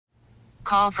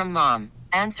call from mom.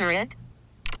 Answer it.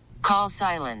 Call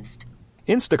silenced.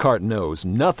 Instacart knows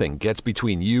nothing gets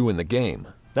between you and the game.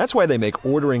 That's why they make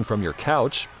ordering from your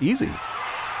couch easy.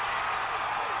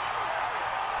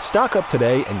 Stock up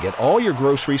today and get all your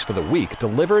groceries for the week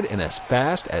delivered in as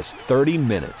fast as 30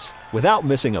 minutes without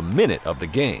missing a minute of the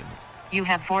game. You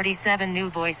have 47 new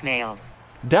voicemails.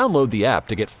 Download the app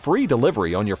to get free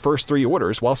delivery on your first 3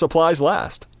 orders while supplies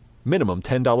last. Minimum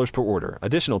 $10 per order.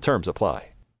 Additional terms apply.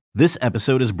 This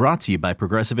episode is brought to you by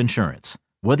Progressive Insurance.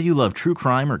 Whether you love true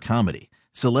crime or comedy,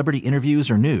 celebrity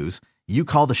interviews or news, you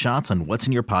call the shots on what's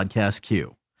in your podcast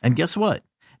queue. And guess what?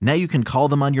 Now you can call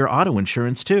them on your auto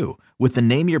insurance too with the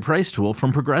Name Your Price tool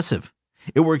from Progressive.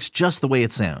 It works just the way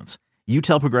it sounds. You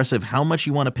tell Progressive how much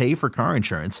you want to pay for car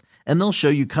insurance, and they'll show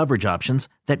you coverage options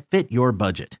that fit your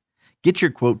budget. Get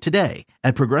your quote today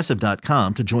at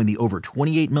Progressive.com to join the over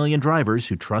 28 million drivers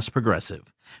who trust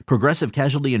Progressive. Progressive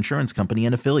Casualty Insurance Company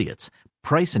and Affiliates.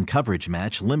 Price and coverage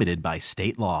match limited by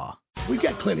state law. We've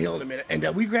got Clint Hill in a minute. And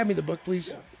will you grab me the book,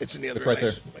 please? It's in the other It's right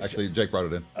there. Actually, Jake brought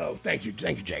it in. Oh, thank you.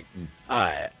 Thank you, Jake.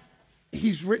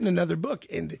 He's written another book.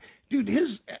 And, dude,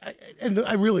 and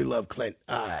I really love Clint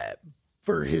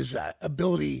for his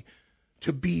ability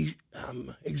to be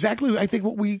exactly, I think,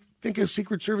 what we think a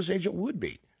Secret Service agent would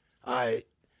be.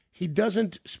 He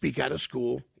doesn't speak out of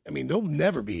school. I mean, there'll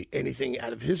never be anything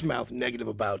out of his mouth negative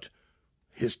about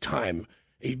his time.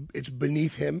 It's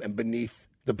beneath him and beneath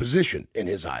the position in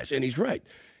his eyes, and he's right.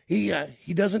 He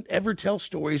doesn't ever tell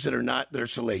stories that are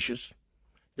salacious.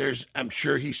 I'm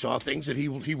sure he saw things that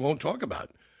he won't talk about.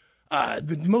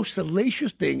 The most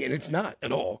salacious thing, and it's not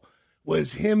at all,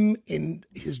 was him in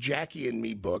his Jackie and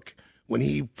Me book when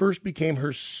he first became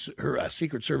her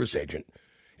Secret Service agent.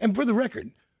 And for the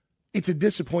record, it's a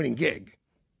disappointing gig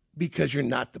because you're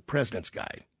not the president's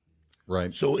guy.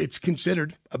 Right. So it's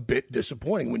considered a bit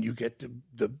disappointing when you get to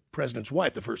the president's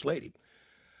wife, the first lady.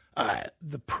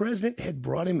 The president had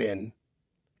brought him in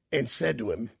and said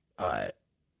to him,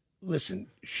 listen,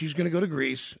 she's going to go to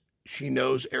Greece. She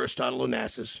knows Aristotle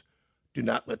Onassis. Do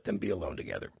not let them be alone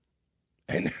together.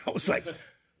 And I was like,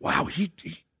 wow, he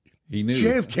knew.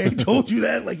 JFK told you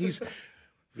that? Like it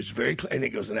was very clear. And he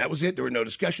goes, and that was it. There were no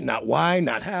discussion, not why,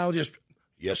 not how, just,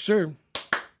 yes, sir.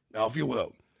 Off you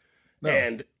will. No.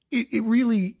 And it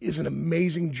really is an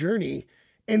amazing journey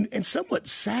and somewhat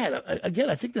sad. Again,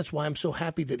 I think that's why I'm so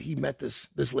happy that he met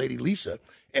this lady, Lisa,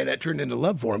 and that turned into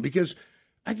love for him, because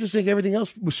I just think everything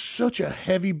else was such a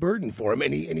heavy burden for him,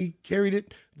 and he carried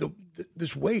it,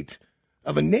 this weight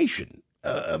of a nation,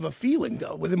 of a feeling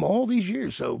with him all these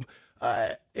years. So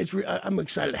I'm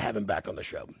excited to have him back on the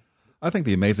show. I think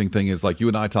the amazing thing is, like you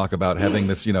and I talk about having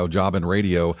this, job in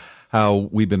radio, how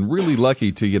we've been really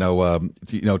lucky to,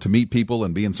 to meet people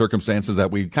and be in circumstances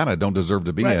that we kind of don't deserve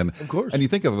to be in. Of course. And you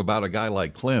think about a guy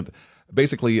like Clint,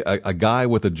 basically a guy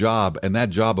with a job, and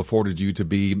that job afforded you to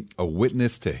be a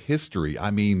witness to history. I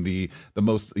mean, the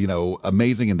most,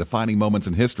 amazing and defining moments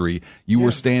in history, you were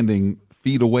standing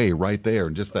feet away right there,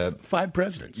 and just that. 5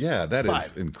 presidents. Yeah, that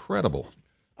is incredible.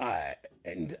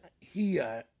 And he,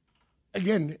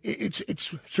 again,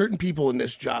 it's certain people in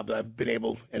this job that I've been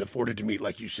able and afforded to meet,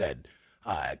 like you said.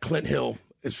 Clint Hill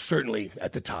is certainly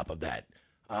at the top of that.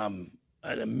 An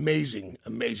amazing,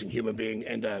 amazing human being,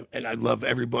 and I love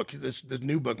every book. This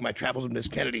new book, My Travels with Miss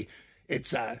Kennedy,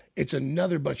 it's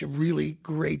another bunch of really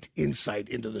great insight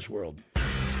into this world.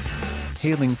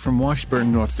 Hailing from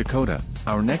Washburn, North Dakota,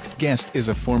 our next guest is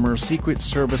a former Secret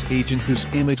Service agent whose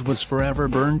image was forever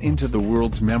burned into the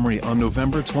world's memory on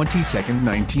November 22,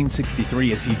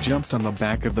 1963, as he jumped on the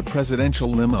back of the presidential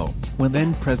limo when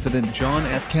then-President John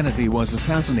F. Kennedy was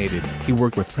assassinated. He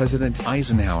worked with Presidents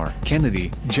Eisenhower,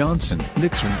 Kennedy, Johnson,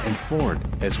 Nixon, and Ford,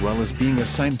 as well as being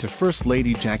assigned to First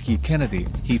Lady Jackie Kennedy.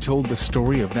 He told the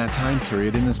story of that time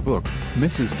period in his book,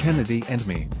 Mrs. Kennedy and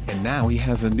Me, and now he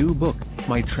has a new book,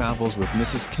 My Travels with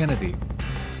Mrs. Kennedy.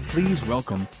 Please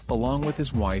welcome, along with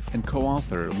his wife and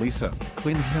co-author Lisa,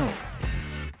 Clint Hill.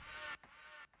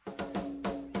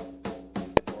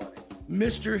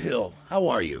 Mr. Hill, how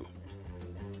are you?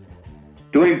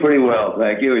 Doing pretty well,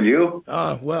 thank you. And you?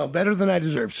 Well, better than I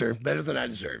deserve, sir. Better than I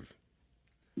deserve.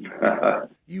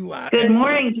 Good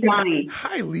morning, Johnny.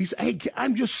 Hi, Lisa. Hey,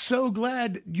 I'm just so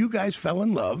glad you guys fell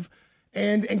in love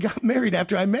and got married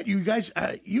after I met you guys.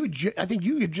 I think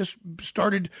you had just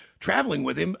started traveling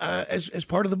with him as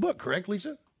part of the book, correct,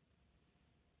 Lisa?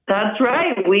 That's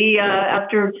right. We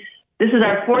this is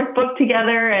our 4th book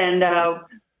together, and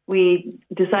we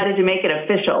decided to make it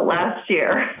official last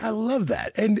year. I love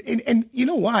that, and you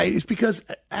know why? It's because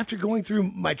after going through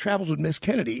My Travels with Miss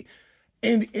Kennedy,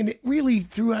 and it really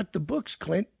throughout the books,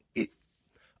 Clint,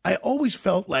 I always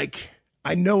felt like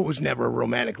I know it was never a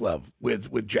romantic love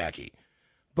with Jackie,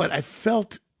 but I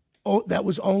felt that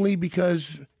was only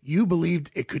because you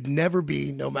believed it could never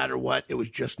be, no matter what. It was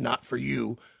just not for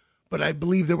you. But I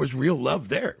believe there was real love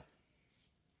there.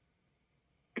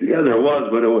 Yeah, there was,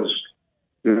 but it was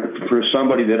for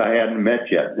somebody that I hadn't met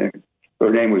yet.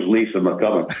 Her name was Lisa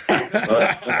McCubbin.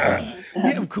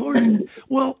 Yeah, of course.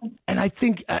 Well, and I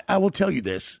think I will tell you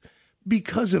this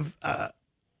because of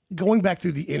going back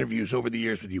through the interviews over the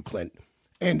years with you, Clint,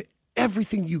 and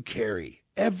everything you carry,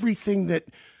 everything that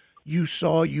you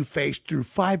saw, you faced through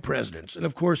 5 presidents, and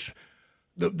of course,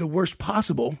 the worst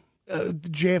possible, the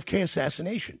JFK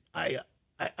assassination. I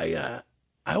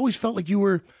always felt like you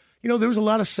were, there was a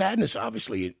lot of sadness,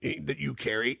 obviously, that you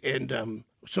carry, and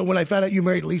so when I found out you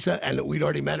married Lisa and that we'd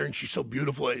already met her and she's so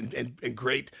beautiful and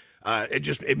great,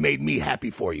 it made me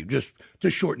happy for you, just to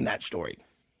shorten that story.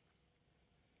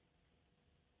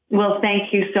 Well,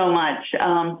 thank you so much.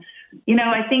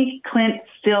 I think Clint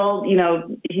still,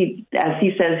 as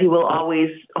he says, he will always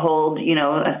hold,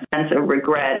 a sense of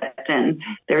regret, and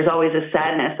there's always a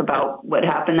sadness about what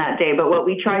happened that day. But what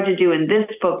we tried to do in this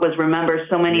book was remember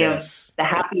so many of the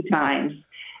happy times.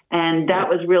 And that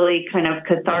was really kind of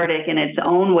cathartic in its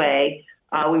own way.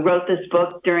 We wrote this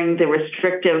book during the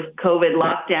restrictive COVID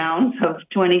lockdowns of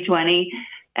 2020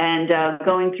 and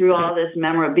going through all this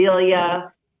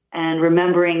memorabilia and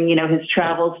remembering, his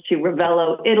travels to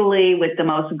Ravello, Italy with the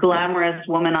most glamorous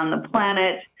woman on the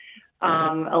planet,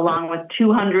 along with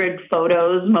 200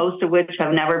 photos, most of which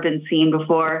have never been seen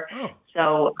before.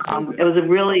 So it was a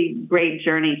really great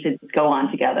journey to go on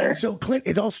together. So, Clint,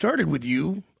 it all started with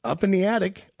you up in the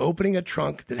attic opening a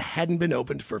trunk that hadn't been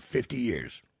opened for 50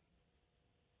 years.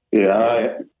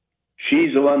 Yeah,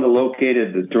 she's the one that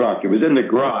located the trunk. It was in the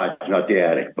garage, not the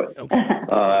attic, but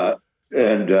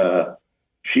and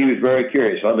she was very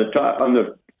curious. On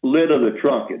the lid of the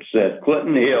trunk, it said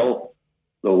Clinton Hill,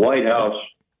 the White House,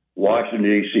 Washington,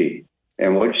 D.C.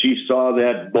 And when she saw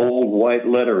that bold white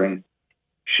lettering,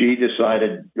 she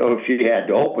decided, she had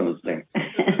to open the thing.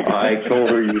 I told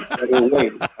her, you better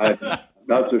wait. I'm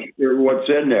not so sure what's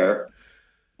in there,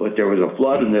 but there was a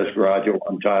flood in this garage at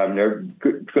one time. There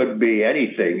could be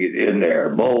anything in there,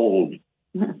 mold,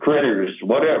 critters,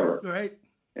 whatever. Right.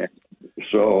 And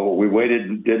so we waited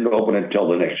and didn't open it until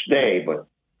the next day. But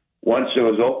once it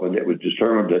was opened, it was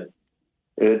determined that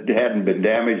it hadn't been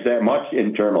damaged that much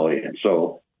internally. And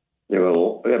so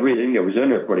everything that was in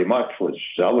there pretty much was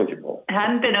salvageable. It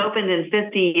hadn't been opened in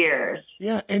 50 years.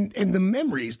 Yeah, and the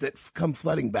memories that come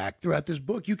flooding back throughout this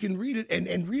book, you can read it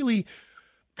and really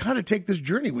kind of take this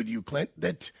journey with you, Clint,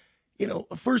 that,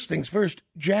 first things first,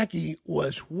 Jackie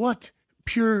was what?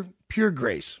 Pure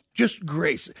grace, just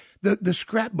grace. The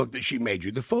scrapbook that she made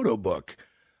you, the photo book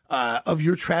of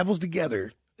your travels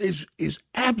together is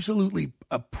absolutely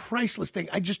a priceless thing.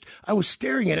 I was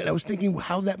staring at it and I was thinking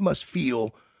how that must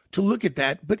feel to look at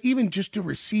that, but even just to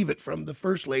receive it from the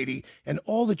First Lady and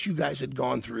all that you guys had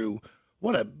gone through.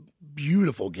 What a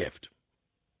beautiful gift.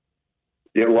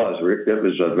 It was. It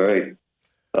was a very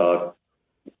a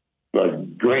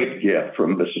great gift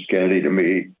from Mrs. Kennedy to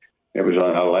me. It was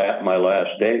on my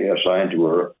last day assigned to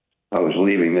her. I was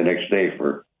leaving the next day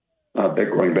for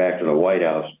going back to the White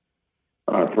House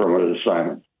on a permanent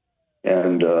assignment.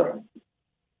 And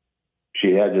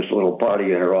she had this little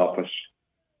party in her office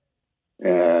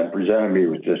and presented me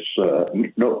with this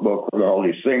notebook with all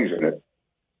these things in it,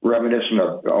 reminiscent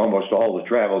of almost all the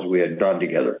travels we had done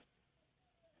together.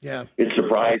 Yeah. It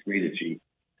surprised me that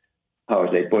how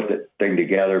they put the thing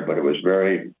together, but it was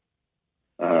very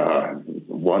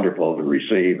wonderful to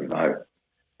receive, and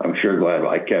I'm sure glad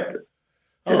I kept it.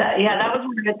 That was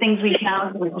one of the things we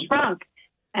found in the trunk.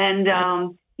 And,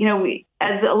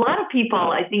 as a lot of people,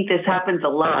 I think this happens a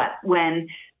lot when,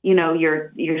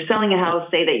 you're selling a house,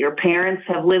 say that your parents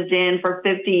have lived in for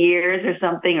 50 years or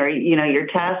something, or, you're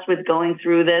tasked with going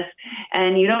through this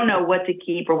and you don't know what to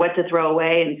keep or what to throw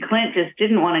away. And Clint just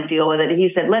didn't want to deal with it.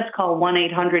 He said, let's call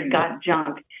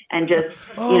 1-800-GOT-JUNK and just,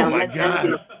 my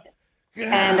God.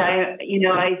 And I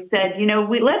said,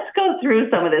 let's go through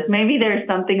some of this. Maybe there's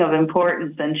something of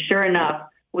importance. And sure enough,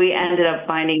 we ended up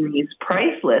finding these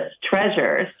priceless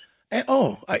treasures. And,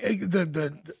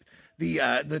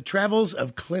 the travels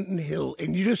of Clinton Hill,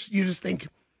 and you just think,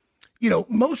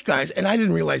 most guys, and I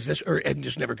didn't realize this and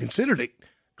just never considered it,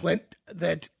 Clint,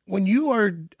 that when you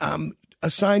are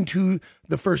assigned to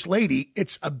the First Lady,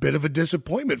 it's a bit of a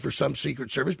disappointment for some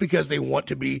Secret Service because they want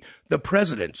to be the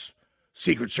president's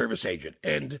Secret Service agent.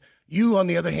 And you, on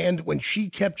the other hand, when she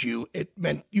kept you, it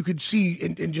meant you could see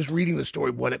in just reading the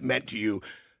story what it meant to you,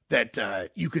 that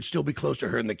you could still be close to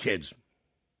her and the kids.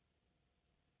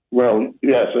 Well,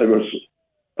 yes, it was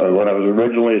When I was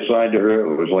originally assigned to her,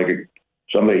 it was like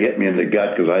somebody hit me in the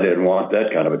gut because I didn't want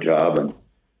that kind of a job. And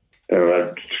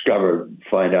I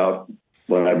find out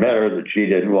when I met her that she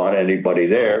didn't want anybody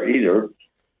there either.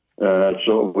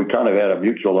 So we kind of had a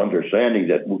mutual understanding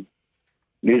that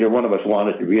neither one of us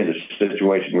wanted to be in the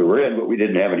situation we were in, but we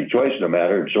didn't have any choice in the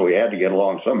matter. And so we had to get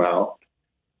along somehow.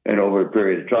 And over a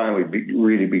period of time, we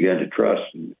really began to trust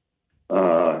and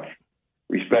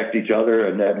respect each other.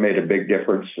 And that made a big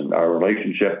difference in our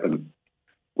relationship. And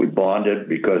we bonded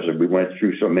because we went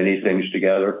through so many things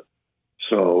together.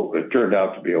 So it turned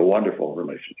out to be a wonderful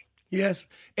relationship. Yes.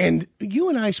 And you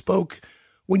and I spoke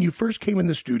when you first came in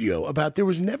the studio about there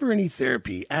was never any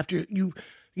therapy after you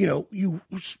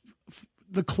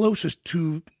the closest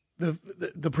to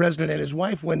the president and his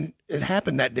wife when it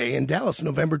happened that day in Dallas,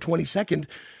 November 22nd,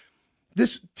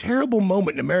 this terrible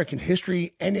moment in American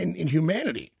history and in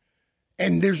humanity.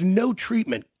 And there's no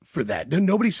treatment for that.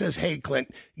 Nobody says, hey,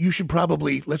 Clint, you should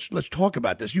probably, let's talk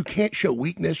about this. You can't show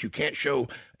weakness. You can't show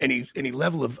any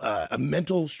level of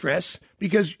mental stress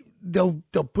because they'll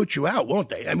put you out, won't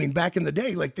they? I mean, back in the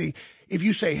day, if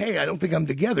you say, hey, I don't think I'm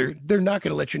together, they're not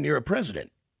going to let you near a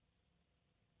president.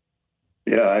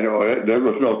 Yeah, I know. There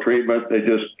was no treatment.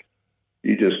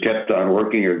 You just kept on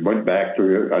working. You went back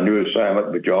to a new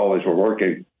assignment, but you always were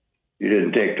working. You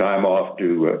didn't take time off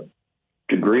to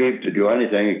grieve, to do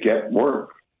anything. You kept work.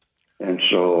 And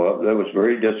so that was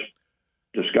very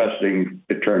disgusting.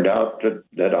 It turned out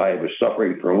that I was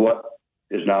suffering from what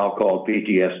is now called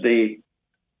PTSD,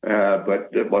 but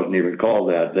it wasn't even called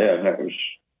that then. It was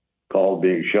called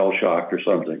being shell-shocked or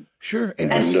something. Sure.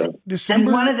 And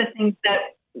one of the things that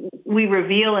we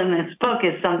reveal in this book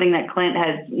is something that Clint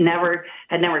had never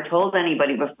told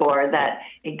anybody before, that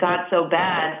it got so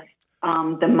bad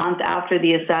the month after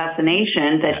the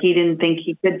assassination that he didn't think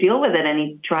he could deal with it, and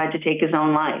he tried to take his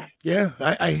own life. Yeah,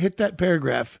 I hit that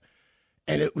paragraph,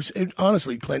 and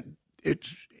honestly, Clint,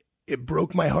 it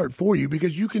broke my heart for you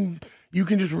because you can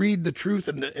just read the truth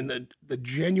and the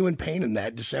genuine pain in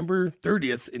that. December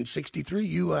 30th in '63,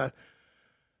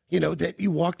 that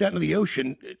you walked out into the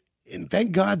ocean. And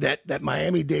thank God that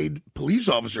Miami-Dade police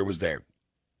officer was there.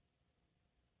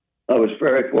 I was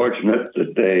very fortunate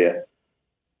that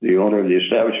the owner of the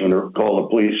establishment called the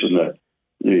police, and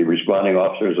the responding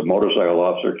officer is a motorcycle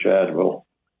officer, Chadwell,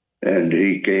 and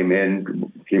he came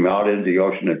out into the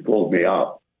ocean and pulled me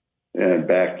out and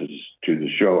back to the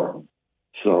shore.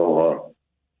 So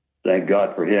thank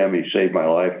God for him. He saved my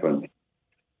life, and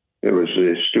it was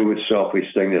a stupid,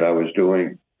 selfish thing that I was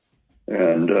doing.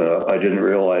 And I didn't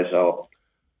realize how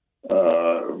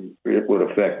it would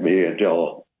affect me I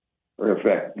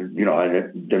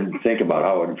didn't think about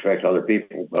how it would affect other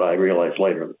people, but I realized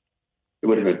later it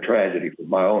would have been tragedy for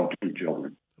my own two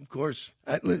children. Of course.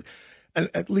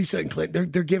 Lisa and Clint, they're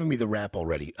giving me the rap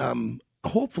already.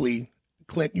 Hopefully,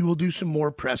 Clint, you will do some more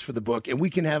press for the book, and we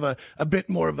can have a bit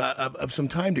more of some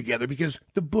time together because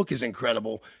the book is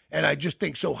incredible, and I just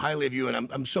think so highly of you, and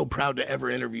I'm so proud to ever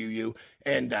interview you.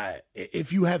 And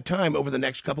if you have time over the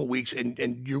next couple of weeks,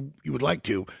 and you would like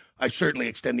to, I certainly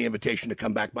extend the invitation to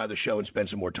come back by the show and spend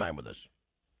some more time with us.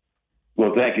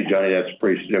 Well, thank you, Johnny. That's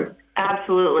appreciative.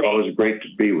 Absolutely. It's always great to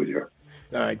be with you.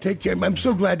 All right, take care. I'm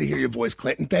so glad to hear your voice,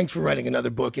 Clint, and thanks for writing another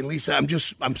book. And Lisa,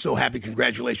 I'm so happy.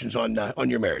 Congratulations on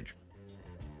your marriage.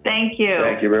 Thank you.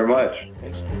 Thank you very much.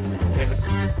 Thanks.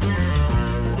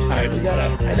 All right, we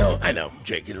got I know,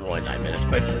 Jake, it's only 9 minutes,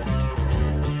 but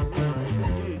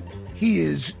he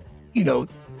is,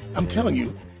 I'm telling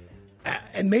you,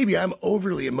 and maybe I'm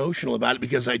overly emotional about it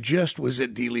because I just was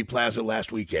at Dealey Plaza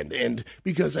last weekend, and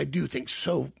because I do think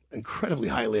so incredibly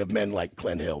highly of men like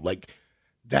Clint Hill. Like,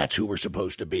 that's who we're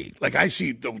supposed to be. Like, I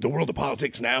see the world of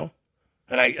politics now,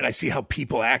 and I see how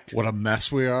people act. What a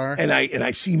mess we are. And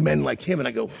I see men like him, and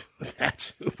I go,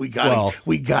 "That's we got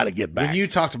to get back." When you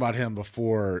talked about him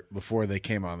before they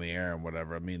came on the air and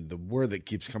whatever, I mean, the word that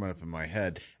keeps coming up in my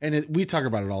head, and we talk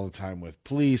about it all the time with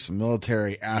police,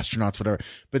 military, astronauts, whatever.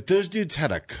 But those dudes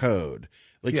had a code.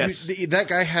 Like, yes. That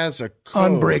guy has a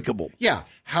code. Unbreakable. Yeah,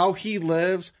 how he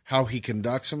lives, how he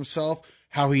conducts himself,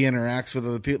 how he interacts with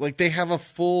other people. Like, they have a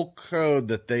full code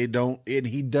that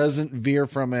he doesn't veer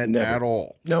from it at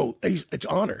all. No, it's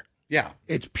honor. Yeah.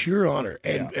 It's pure honor.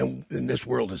 And in this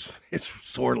world, it's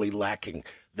sorely lacking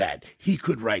that. He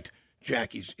could write,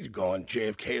 Jackie's gone,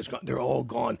 JFK is gone, they're all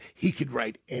gone. He could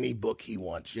write any book he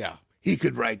wants. Yeah. He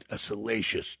could write a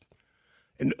salacious,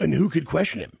 and who could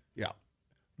question him? Yeah.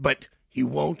 But he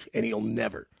won't, and he'll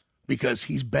never, because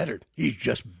he's better. He's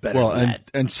just better than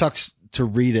that. And sucks to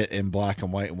read it in black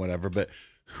and white and whatever, but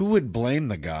who would blame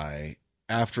the guy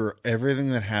after everything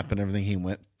that happened, everything he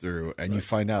went through, and you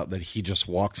find out that he just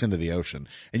walks into the ocean,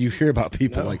 and you hear about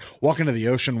people like walk into the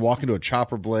ocean, walk into a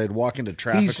chopper blade, walk into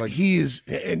traffic. He is,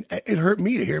 and it hurt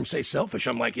me to hear him say selfish.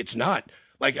 I'm like, it's not.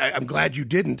 Like, I'm glad you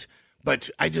didn't, but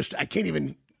I can't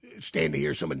even stand to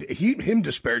hear him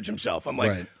disparage himself. I'm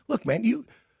like, look, man,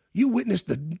 you witnessed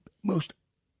the most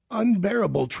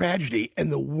unbearable tragedy,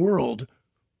 and the world,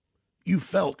 you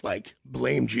felt like,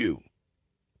 blamed you.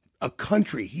 A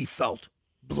country, he felt,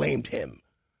 blamed him.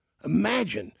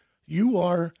 Imagine, you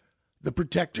are the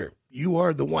protector. You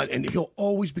are the one, and he'll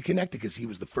always be connected because he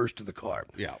was the first to the car.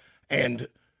 Yeah. And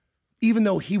even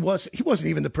though he wasn't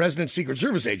even the president's Secret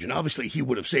Service agent, obviously he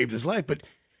would have saved his life, but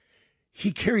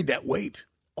he carried that weight,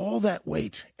 all that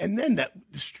weight, and then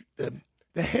the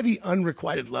heavy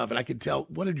unrequited love, and I could tell,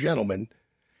 what a gentleman.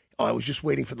 Oh, I was just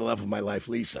waiting for the love of my life,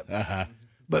 Lisa. Uh-huh.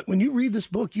 But when you read this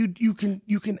book, you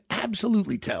can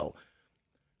absolutely tell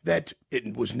that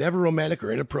it was never romantic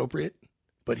or inappropriate,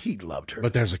 but he loved her.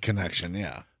 But there's a connection,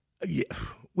 yeah. Yeah,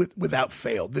 without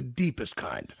fail, the deepest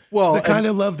kind. Well, the kind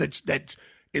of love that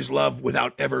is love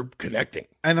without ever connecting.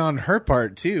 And on her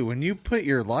part too, when you put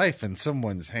your life in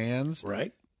someone's hands,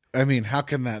 right? I mean, how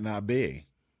can that not be?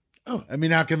 Oh, I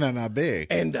mean, how can that not be?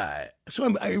 And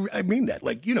so I mean that.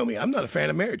 Like, you know me, I'm not a fan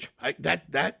of marriage.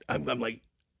 I'm like,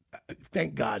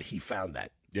 thank God he found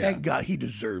that. Yeah. Thank God he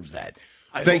deserves that.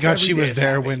 Thank God she was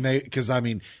there when because I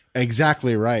mean,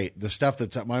 exactly right. The stuff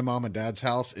that's at my mom and dad's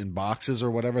house in boxes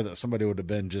or whatever that somebody would have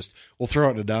been just, we'll throw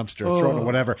it in a dumpster, throw it in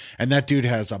whatever. And that dude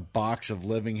has a box of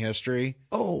living history.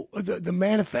 Oh, the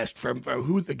manifest from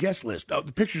who the guest list,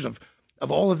 the pictures of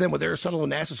all of them with Aristotle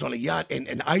Onassis on a yacht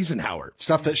and Eisenhower.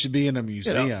 Stuff that should be in a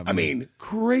museum. You know, I mean,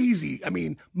 crazy. I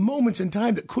mean, moments in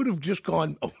time that could have just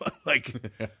gone like,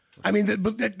 I mean,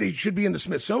 but they should be in the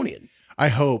Smithsonian. I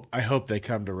hope they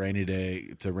come to Rainy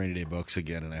Day Books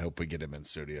again, and I hope we get him in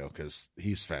studio because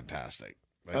he's fantastic.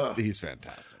 He's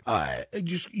fantastic.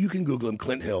 You can Google him,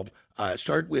 Clint Hill.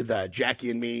 Start with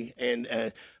Jackie and Me,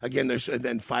 and again, there's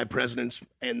then 5 Presidents,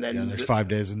 and then there's 5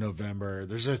 Days in November.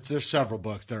 There's several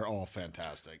books. They're all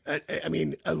fantastic. I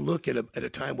mean, a look at a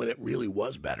time when it really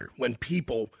was better, when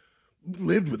people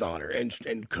lived with honor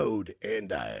and code,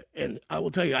 and I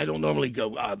will tell you, I don't normally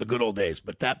go the good old days,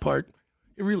 but that part.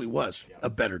 It really was a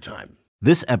better time.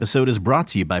 This episode is brought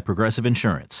to you by Progressive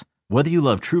Insurance. Whether you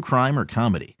love true crime or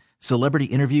comedy, celebrity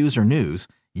interviews or news,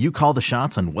 you call the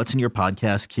shots on what's in your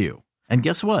podcast queue. And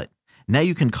guess what? Now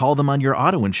you can call them on your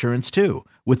auto insurance too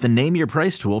with the Name Your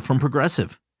Price tool from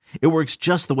Progressive. It works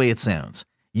just the way it sounds.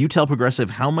 You tell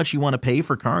Progressive how much you want to pay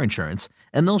for car insurance,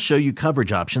 and they'll show you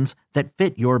coverage options that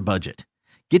fit your budget.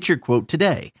 Get your quote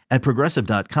today at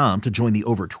Progressive.com to join the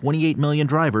over 28 million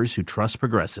drivers who trust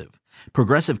Progressive.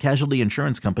 Progressive Casualty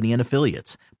Insurance Company and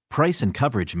Affiliates. Price and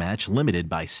coverage match limited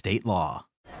by state law.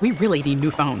 We really need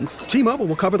new phones. T-Mobile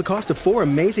will cover the cost of 4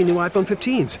 amazing new iPhone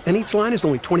 15s, and each line is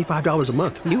only $25 a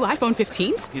month. New iPhone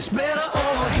 15s? It's better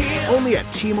over here. Only at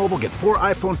T-Mobile, get 4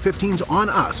 iPhone 15s on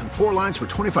us and 4 lines for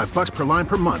 $25 per line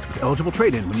per month with eligible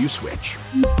trade-in when you switch.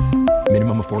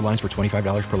 Minimum of 4 lines for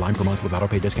 $25 per line per month with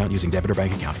autopay discount using debit or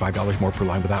bank account. $5 more per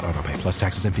line without autopay, plus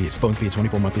taxes and fees. Phone fee at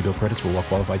 24 monthly bill credits for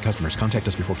well-qualified customers. Contact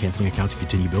us before canceling account to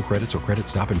continue bill credits or credit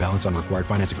stop and balance on required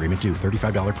finance agreement due.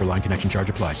 $35 per line connection charge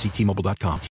applies. See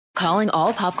T-Mobile.com. Calling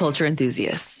all pop culture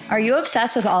enthusiasts. Are you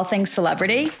obsessed with all things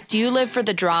celebrity? Do you live for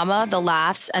the drama, the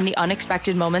laughs, and the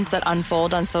unexpected moments that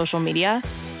unfold on social media?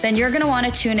 Then you're going to want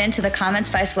to tune in to the Comments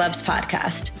by Celebs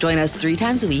podcast. Join us 3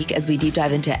 times a week as we deep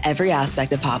dive into every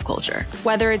aspect of pop culture.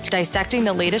 Whether it's dissecting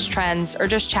the latest trends or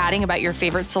just chatting about your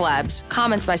favorite celebs,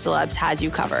 Comments by Celebs has you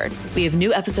covered. We have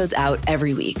new episodes out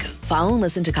every week. Follow and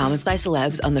listen to Comments by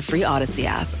Celebs on the free Odyssey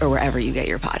app or wherever you get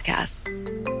your podcasts.